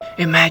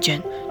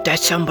Imagine that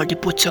somebody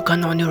puts a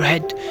gun on your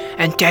head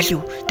and tell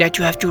you that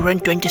you have to run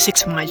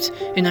 26 miles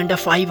in under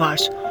 5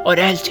 hours or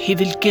else he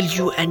will kill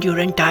you and your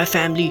entire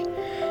family.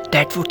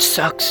 That would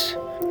sucks.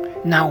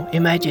 Now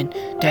imagine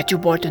that you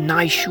bought a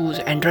nice shoes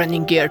and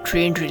running gear,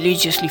 trained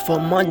religiously for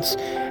months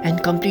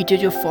and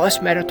completed your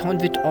first marathon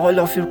with all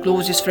of your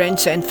closest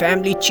friends and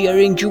family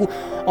cheering you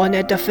on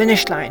at the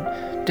finish line.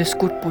 This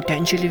could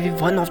potentially be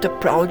one of the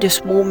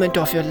proudest moments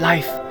of your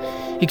life.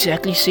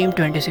 Exactly same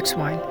 26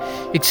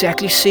 mile,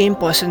 exactly same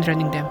person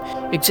running them,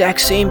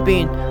 exact same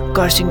pain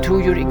coursing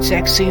through your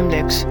exact same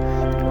legs.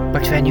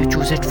 But when you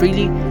choose it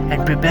freely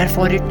and prepare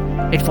for it,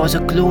 it was a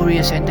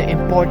glorious and the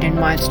important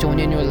milestone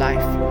in your life.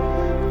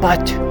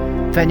 But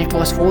when it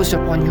was forced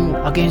upon you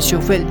against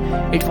your will,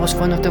 it was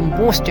one of the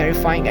most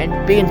terrifying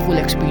and painful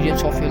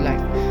experience of your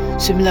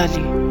life.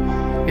 Similarly,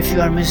 if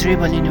you are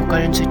miserable in your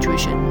current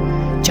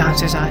situation,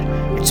 chances are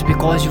it's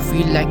because you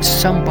feel like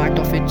some part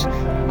of it's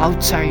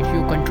outside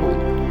your control,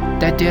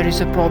 that there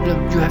is a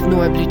problem you have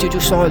no ability to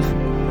solve,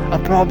 a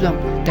problem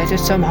that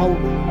is somehow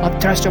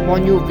upthrust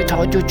upon you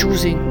without your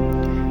choosing.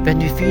 When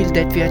we feel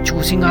that we are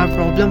choosing our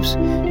problems,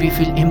 we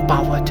feel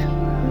empowered.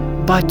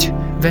 But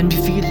when we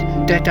feel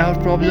that our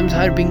problems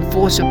are being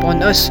forced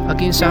upon us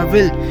against our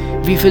will,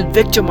 we feel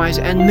victimized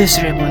and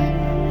miserable.